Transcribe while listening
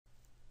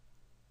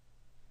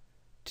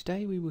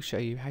Today we will show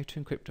you how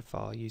to encrypt a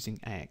file using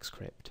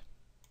AxCrypt.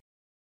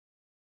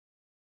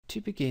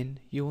 To begin,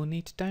 you will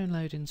need to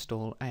download and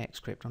install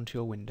AxCrypt onto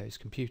your Windows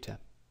computer.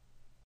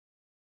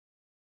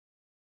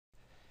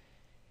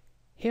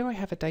 Here I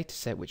have a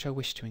dataset which I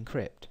wish to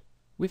encrypt.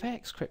 With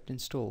AxCrypt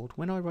installed,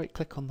 when I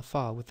right-click on the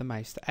file with the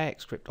mouse, the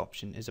AxCrypt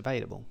option is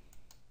available.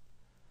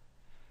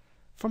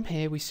 From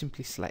here we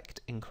simply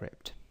select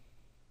Encrypt.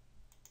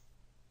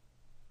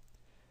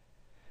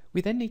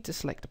 We then need to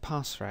select a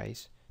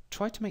passphrase.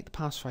 Try to make the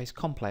passphrase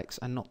complex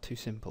and not too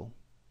simple.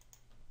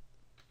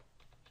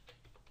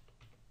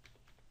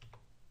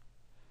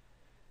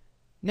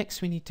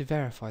 Next we need to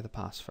verify the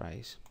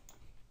passphrase.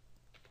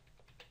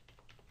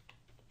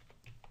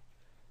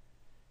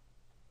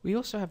 We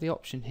also have the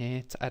option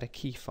here to add a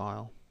key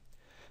file.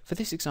 For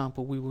this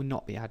example we will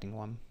not be adding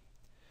one.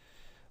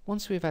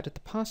 Once we have added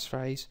the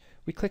passphrase,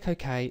 we click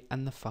OK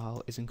and the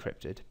file is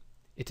encrypted.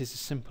 It is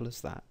as simple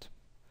as that.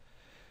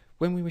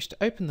 When we wish to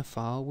open the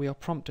file, we are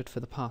prompted for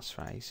the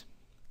passphrase.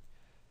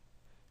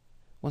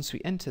 Once we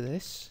enter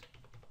this,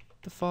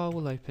 the file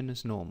will open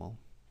as normal.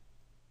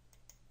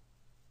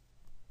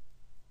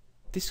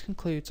 This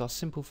concludes our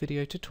simple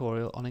video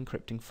tutorial on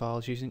encrypting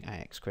files using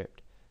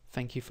AxCrypt.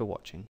 Thank you for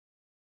watching.